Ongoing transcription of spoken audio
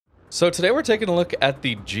So today we're taking a look at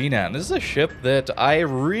the Jinan. This is a ship that I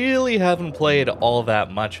really haven't played all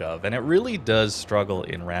that much of, and it really does struggle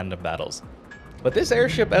in random battles. But this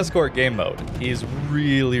Airship Escort game mode is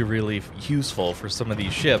really useful for some of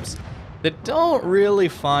these ships that don't really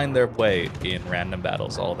find their way in random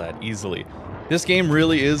battles all that easily. This game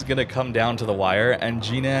really is going to come down to the wire, and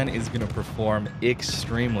Jinan is going to perform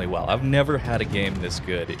extremely well. I've never had a game this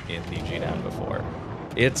good in the Jinan before.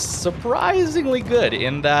 It's surprisingly good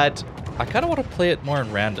in that I kind of want to play it more in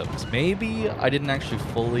randoms. Maybe I didn't actually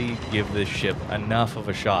fully give this ship enough of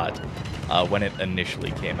a shot when it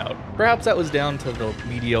initially came out. Perhaps that was down to the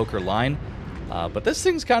mediocre line, but this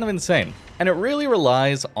thing's kind of insane. And it really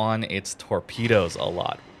relies on its torpedoes a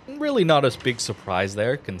lot. Really not a big surprise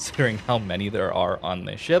there, considering how many there are on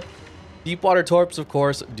this ship. Deepwater torps, of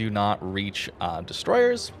course, do not reach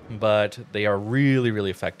destroyers, but they are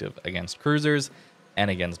really effective against cruisers and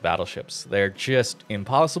against battleships. They're just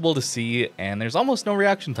impossible to see, and there's almost no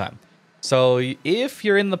reaction time. So if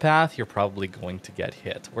you're in the path, you're probably going to get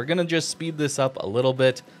hit. We're going to just speed this up a little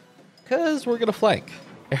bit, because we're going to flank.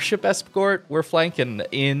 Airship Escort, we're flanking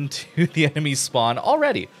into the enemy spawn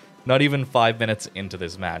already. Not even 5 minutes into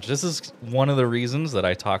this match. This is one of the reasons that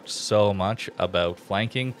I talked so much about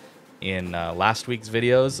flanking in last week's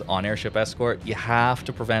videos on Airship Escort. You have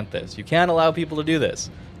to prevent this. You can't allow people to do this.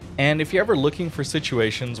 And if you're ever looking for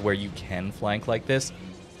situations where you can flank like this,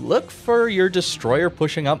 look for your destroyer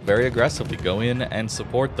pushing up very aggressively. Go in and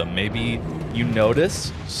support them. Maybe you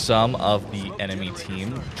notice some of the enemy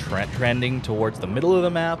team trending towards the middle of the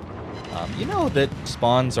map. You know that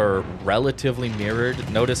spawns are relatively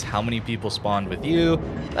mirrored. Notice how many people spawned with you.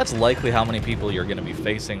 That's likely how many people you're going to be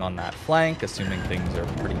facing on that flank, assuming things are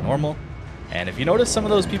pretty normal. And if you notice some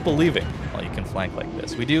of those people leaving, well, you can flank like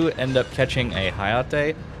this. We do end up catching a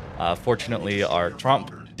Hayate. Fortunately, our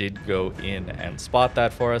Trump did go in and spot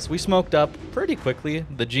that for us. We smoked up pretty quickly.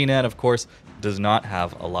 The Jinan, of course, does not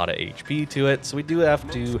have a lot of HP to it, so we do have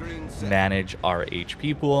to manage our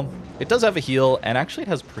HP pool. It does have a heal, and actually it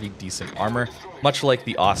has pretty decent armor, much like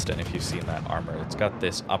the Austin, if you've seen that armor. It's got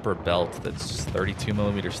this upper belt that's 32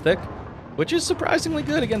 millimeters thick, which is surprisingly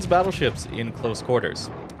good against battleships in close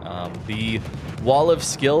quarters. The wall of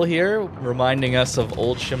skill here, reminding us of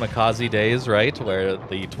old Shimakaze days, right, where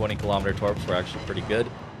the 20-kilometer torps were actually pretty good.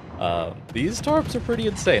 These torps are pretty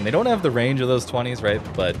insane. They don't have the range of those 20s, right?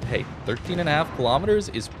 But hey, 13.5 kilometers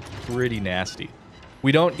is pretty nasty.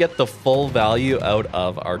 We don't get the full value out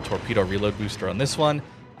of our torpedo reload booster on this one.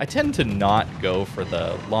 I tend to not go for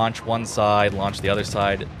the launch one side, launch the other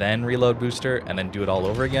side, then reload booster, and then do it all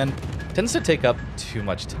over again. It tends to take up too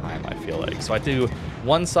much time, I feel like. So I do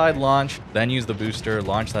one side launch, then use the booster,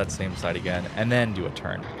 launch that same side again, and then do a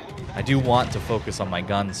turn. I do want to focus on my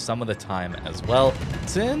guns some of the time as well,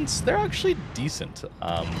 since they're actually decent.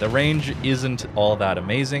 The range isn't all that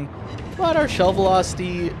amazing, but our shell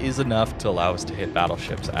velocity is enough to allow us to hit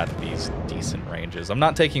battleships at these decent ranges. I'm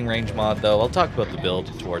not taking range mod, though. I'll talk about the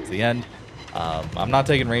build towards the end. I'm not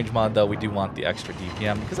taking range mod, though. We do want the extra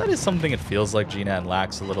DPM, because that is something it feels like Jinan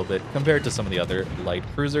lacks a little bit compared to some of the other light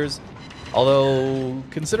cruisers. Although,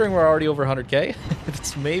 considering we're already over 100k,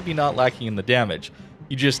 it's maybe not lacking in the damage.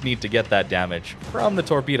 You just need to get that damage from the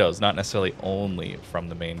torpedoes, not necessarily only from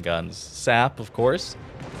the main guns. Sap, of course,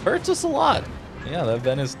 hurts us a lot. Yeah, that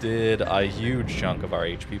Venice did a huge chunk of our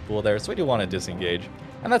HP pool there, so we do want to disengage.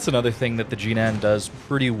 And that's another thing that the Jinan does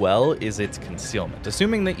pretty well, is its concealment.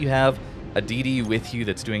 Assuming that you have a DD with you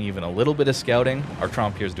that's doing even a little bit of scouting, our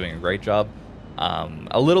Trump here is doing a great job.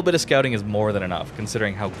 A little bit of scouting is more than enough,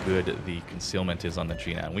 considering how good the concealment is on the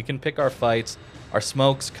Jinan. We can pick our fights. Our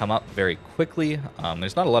smokes come up very quickly.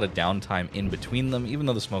 There's not a lot of downtime in between them, even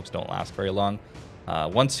though the smokes don't last very long.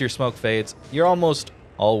 Once your smoke fades, you're almost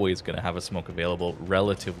always going to have a smoke available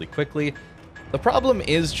relatively quickly. The problem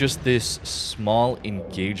is just this small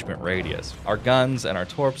engagement radius. Our guns and our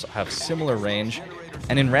torps have similar range,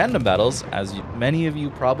 and in random battles, as many of you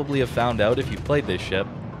probably have found out if you've played this ship,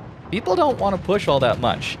 people don't want to push all that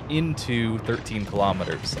much into 13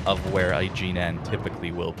 kilometers of where a Jinan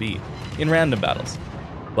typically will be in random battles.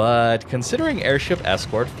 But considering Airship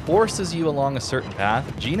Escort forces you along a certain path,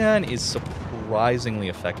 Jinan is surprisingly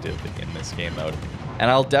effective in this game mode. And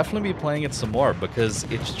I'll definitely be playing it some more, because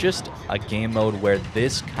it's just a game mode where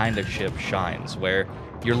this kind of ship shines, where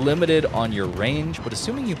you're limited on your range, but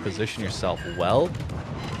assuming you position yourself well,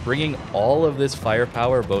 bringing all of this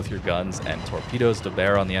firepower, both your guns and torpedoes, to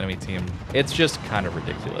bear on the enemy team, it's just kind of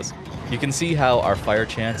ridiculous. You can see how our fire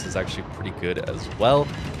chance is actually pretty good as well.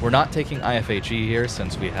 We're not taking IFHE here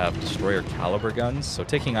since we have destroyer caliber guns, so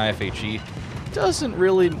taking IFHE doesn't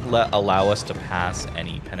really allow us to pass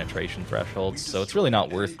any penetration thresholds, so it's really not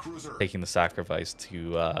worth taking the sacrifice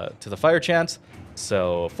to the fire chance.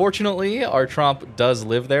 So fortunately, our Tromp does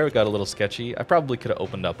live there. It got a little sketchy. I probably could have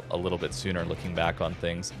opened up a little bit sooner looking back on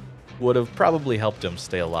things. Would have probably helped him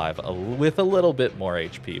stay alive with a little bit more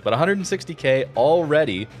HP. But 160k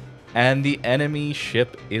already, and the enemy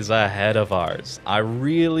ship is ahead of ours. I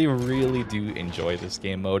really, really do enjoy this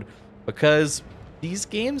game mode because these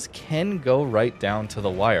games can go right down to the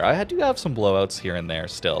wire. I do have some blowouts here and there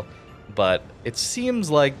still, but it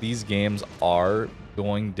seems like these games are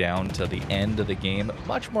going down to the end of the game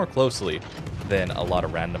much more closely than a lot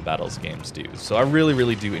of random battles games do. So I really,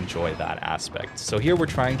 really do enjoy that aspect. So here we're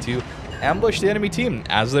trying to ambush the enemy team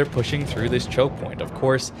as they're pushing through this choke point. Of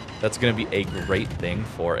course, that's going to be a great thing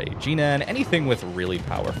for a GNAN, anything with really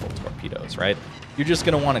powerful torpedoes, right? You're just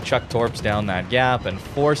going to want to chuck torps down that gap and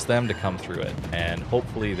force them to come through it, and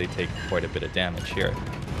hopefully they take quite a bit of damage here.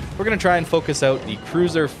 We're going to try and focus out the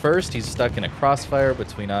cruiser first. He's stuck in a crossfire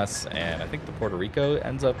between us, and I think the Puerto Rico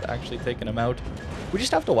ends up actually taking him out. We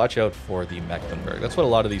just have to watch out for the Mecklenburg. That's what a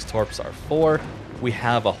lot of these torps are for. We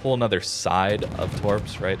have a whole nother side of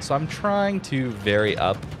torps, right? So I'm trying to vary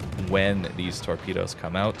up when these torpedoes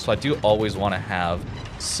come out. So I do always want to have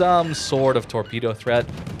some sort of torpedo threat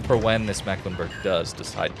for when this Mecklenburg does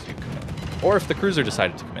decide to come in. Or if the cruiser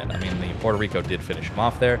decided to come in. I mean, the Puerto Rico did finish him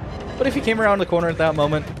off there. But if he came around the corner at that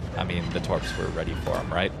moment, I mean, the torps were ready for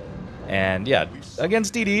him, right? And yeah,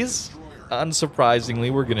 against DDs,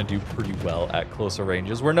 unsurprisingly, we're going to do pretty well at closer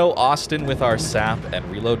ranges. We're no Austin with our SAP and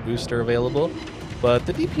reload booster available, but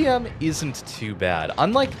the DPM isn't too bad.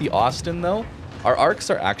 Unlike the Austin, though, our arcs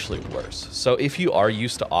are actually worse. So if you are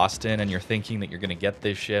used to Austin and you're thinking that you're going to get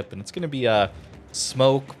this ship, and it's going to be a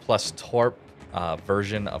smoke plus torp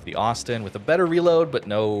version of the Austin with a better reload, but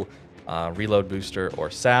no reload booster or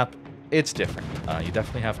SAP, it's different. You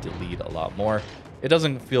definitely have to lead a lot more. It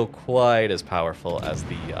doesn't feel quite as powerful as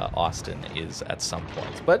the Austin is at some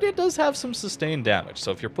points, but it does have some sustained damage.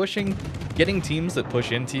 So if you're pushing, getting teams that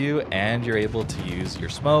push into you, and you're able to use your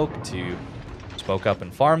smoke to smoke up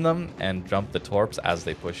and farm them and jump the torps as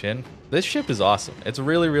they push in, this ship is awesome. It's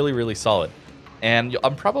really, really, really solid. And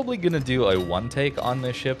I'm probably going to do a one take on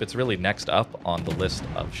this ship. It's really next up on the list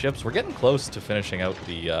of ships. We're getting close to finishing out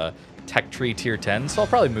the Tech Tree Tier 10, so I'll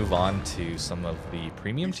probably move on to some of the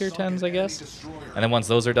Premium Tier 10s, I guess. And then once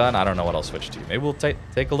those are done, I don't know what I'll switch to. Maybe we'll take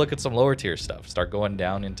a look at some lower tier stuff. Start going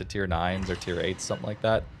down into Tier 9s or Tier 8s, something like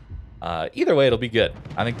that. Either way, it'll be good.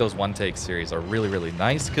 I think those one-take series are really, really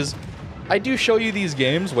nice, because I do show you these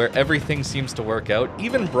games where everything seems to work out.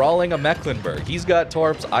 Even brawling a Mecklenburg. He's got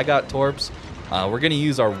torps, I got torps. We're going to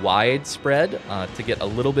use our wide spread to get a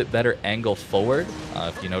little bit better angle forward,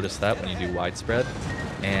 if you notice that when you do wide spread.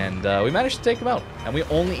 And we managed to take him out. And we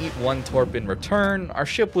only eat one torp in return. Our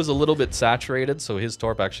ship was a little bit saturated, so his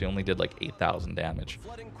torp actually only did like 8,000 damage.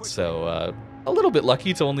 So a little bit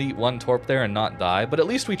lucky to only eat one torp there and not die, but at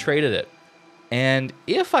least we traded it. And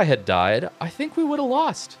if I had died, I think we would have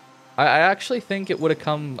lost. I actually think it would have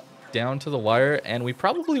come down to the wire, and we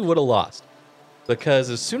probably would have lost. Because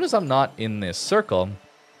as soon as I'm not in this circle,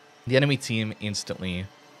 the enemy team instantly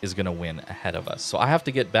is going to win ahead of us. So I have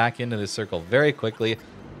to get back into this circle very quickly.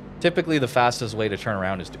 Typically, the fastest way to turn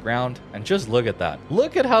around is to ground. And just look at that.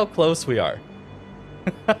 Look at how close we are.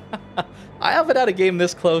 I haven't had a game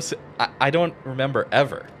this close, I don't remember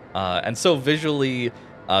ever. And so visually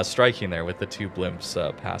striking there with the two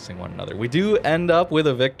blimps passing one another. We do end up with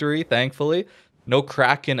a victory, thankfully. No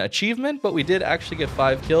Kraken achievement, but we did actually get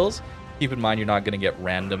 5 kills. Keep in mind, you're not going to get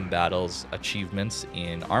random battles achievements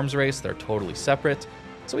in Arms Race. They're totally separate.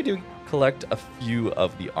 So we do collect a few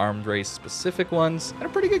of the Arms Race specific ones. And a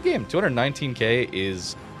pretty good game. 219k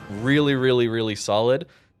is really, really, really solid.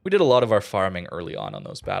 We did a lot of our farming early on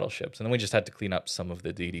those battleships. And then we just had to clean up some of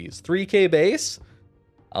the DDs. 3k base.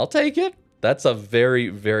 I'll take it. That's a very,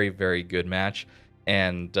 very, very good match.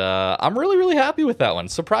 And I'm really, really happy with that one.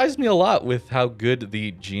 Surprised me a lot with how good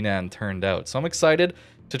the GNAN turned out. So I'm excited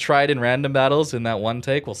to try it in random battles in that one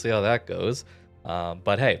take. We'll see how that goes.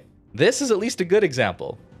 But hey, this is at least a good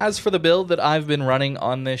example. As for the build that I've been running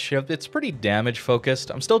on this ship, it's pretty damage focused.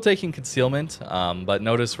 I'm still taking concealment, but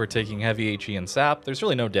notice we're taking heavy HE and SAP. There's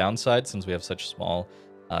really no downside since we have such small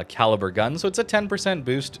caliber guns. So it's a 10%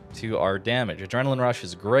 boost to our damage. Adrenaline Rush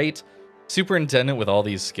is great. Superintendent with all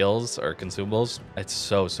these skills or consumables, it's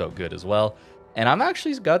so, so good as well. And I'm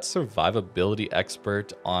actually got Survivability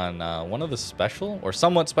Expert on one of the special or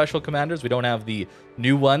somewhat special commanders. We don't have the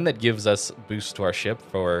new one that gives us boost to our ship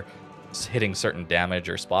for hitting certain damage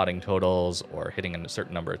or spotting totals or hitting a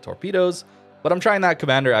certain number of torpedoes. But I'm trying that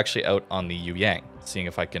commander actually out on the Yu Yang, seeing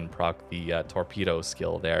if I can proc the torpedo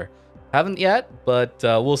skill there. Haven't yet, but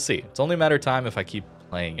we'll see. It's only a matter of time if I keep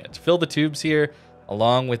playing it. Fill the tubes here,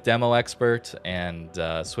 along with Demo Expert and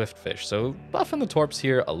Swiftfish. So buffing the torps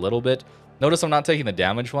here a little bit. Notice I'm not taking the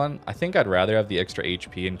damage one. I think I'd rather have the extra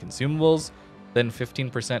HP and consumables than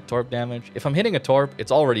 15% torp damage. If I'm hitting a torp,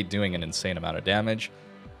 it's already doing an insane amount of damage.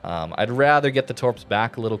 I'd rather get the torps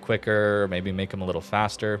back a little quicker, maybe make them a little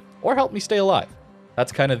faster, or help me stay alive.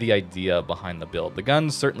 That's kind of the idea behind the build. The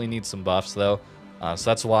guns certainly need some buffs though, so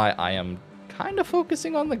that's why I am kind of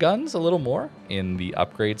focusing on the guns a little more in the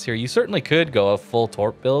upgrades here. You certainly could go a full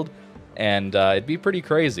torp build, and it'd be pretty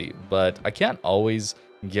crazy, but I can't always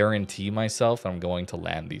guarantee myself I'm going to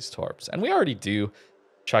land these torps. And we already do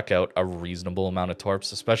chuck out a reasonable amount of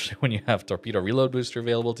torps, especially when you have Torpedo Reload Booster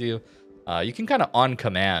available to you. You can kind of on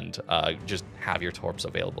command just have your torps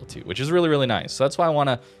available too, which is really, really nice. So that's why I want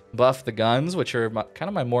to buff the guns, which are kind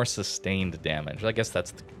of my more sustained damage. I guess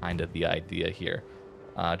that's kind of the idea here.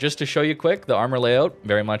 Just to show you quick, the armor layout,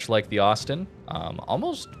 very much like the Austin.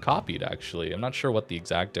 Almost copied, actually. I'm not sure what the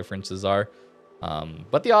exact differences are.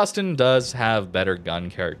 But the Austin does have better gun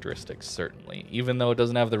characteristics, certainly. Even though it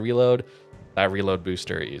doesn't have the reload, that reload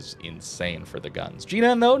booster is insane for the guns.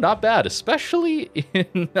 GNAN, though, not bad, especially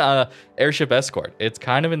in Airship Escort. It's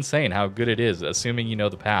kind of insane how good it is, assuming you know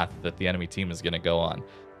the path that the enemy team is going to go on.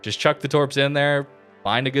 Just chuck the torps in there,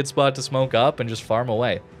 find a good spot to smoke up, and just farm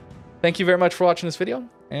away. Thank you very much for watching this video,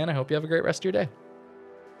 and I hope you have a great rest of your day.